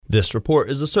This report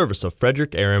is a service of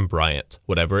Frederick Air and Bryant.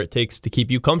 Whatever it takes to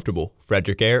keep you comfortable.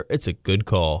 Frederick Air, it's a good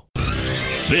call.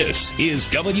 This is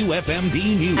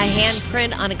WFMD News. A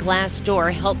handprint on a glass door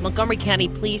helped Montgomery County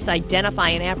Police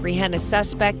identify and apprehend a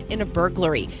suspect in a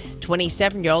burglary.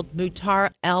 27-year-old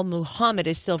Muhtar Al-Muhammad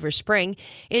of Silver Spring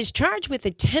is charged with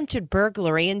attempted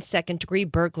burglary and second-degree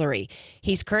burglary.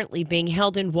 He's currently being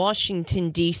held in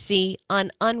Washington, D.C.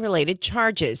 on unrelated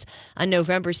charges. On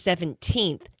November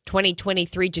 17th,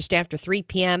 2023, just after 3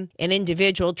 p.m., an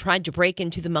individual tried to break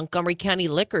into the Montgomery County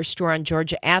liquor store on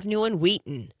Georgia Avenue in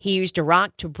Wheaton. He used a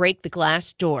rock to break the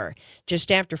glass door.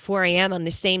 Just after 4 a.m. on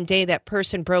the same day, that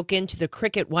person broke into the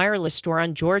Cricket Wireless store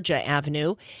on Georgia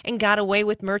Avenue and got away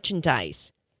with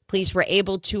merchandise. Police were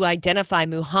able to identify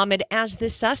Muhammad as the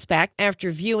suspect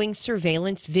after viewing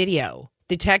surveillance video.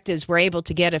 Detectives were able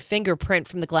to get a fingerprint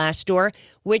from the glass door,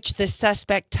 which the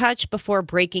suspect touched before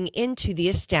breaking into the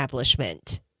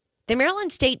establishment. The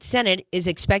Maryland State Senate is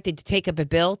expected to take up a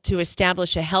bill to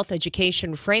establish a health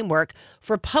education framework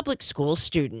for public school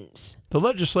students. The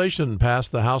legislation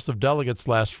passed the House of Delegates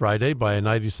last Friday by a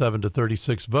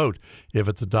 97-36 vote. If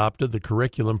it's adopted, the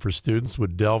curriculum for students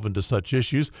would delve into such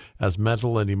issues as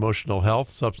mental and emotional health,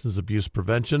 substance abuse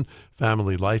prevention,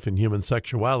 family life and human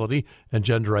sexuality, and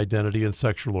gender identity and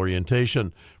sexual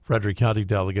orientation. Frederick County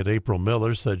Delegate April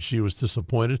Miller said she was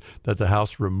disappointed that the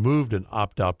House removed an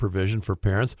opt-out provision for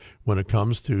parents when it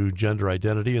comes to gender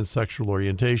identity and sexual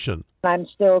orientation. I'm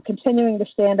still continuing to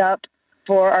stand up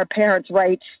for our parents'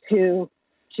 rights to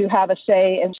have a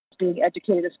say in being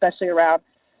educated, especially around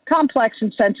complex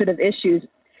and sensitive issues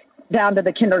down to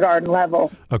the kindergarten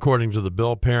level. According to the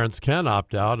bill, parents can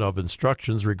opt out of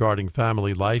instructions regarding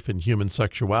family life and human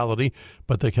sexuality,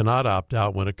 but they cannot opt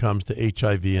out when it comes to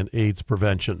HIV and AIDS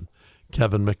prevention.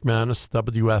 Kevin McManus,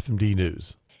 WFMD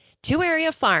News. 2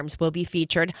 area farms will be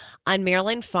featured on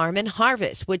Maryland Farm and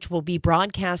Harvest, which will be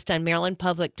broadcast on Maryland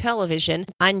Public Television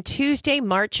on Tuesday,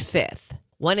 March 5th.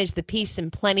 One is the Peace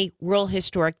and Plenty Rural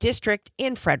Historic District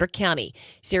in Frederick County.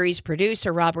 Series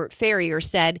producer Robert Ferrier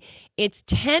said it's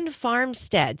 10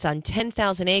 farmsteads on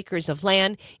 10,000 acres of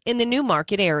land in the New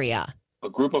Market area. A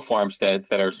group of farmsteads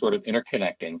that are sort of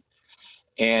interconnecting,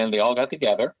 and they all got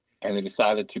together and they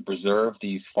decided to preserve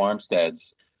these farmsteads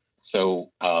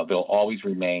so they'll always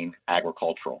remain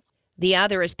agricultural. The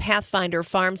other is Pathfinder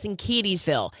Farms in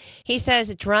Keedysville. He says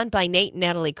it's run by Nate and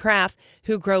Natalie Kraft,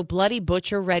 who grow Bloody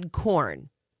Butcher red corn.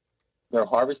 They're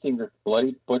harvesting this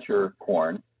Bloody Butcher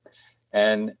corn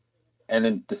and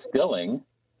then distilling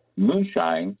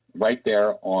moonshine right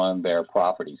there on their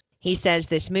properties. He says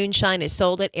this moonshine is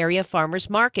sold at area farmers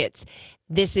markets.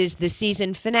 This is the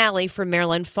season finale for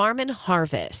Maryland Farm and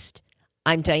Harvest.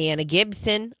 I'm Diana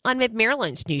Gibson on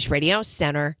Mid-Maryland's News Radio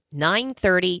Center,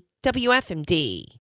 930 WFMD.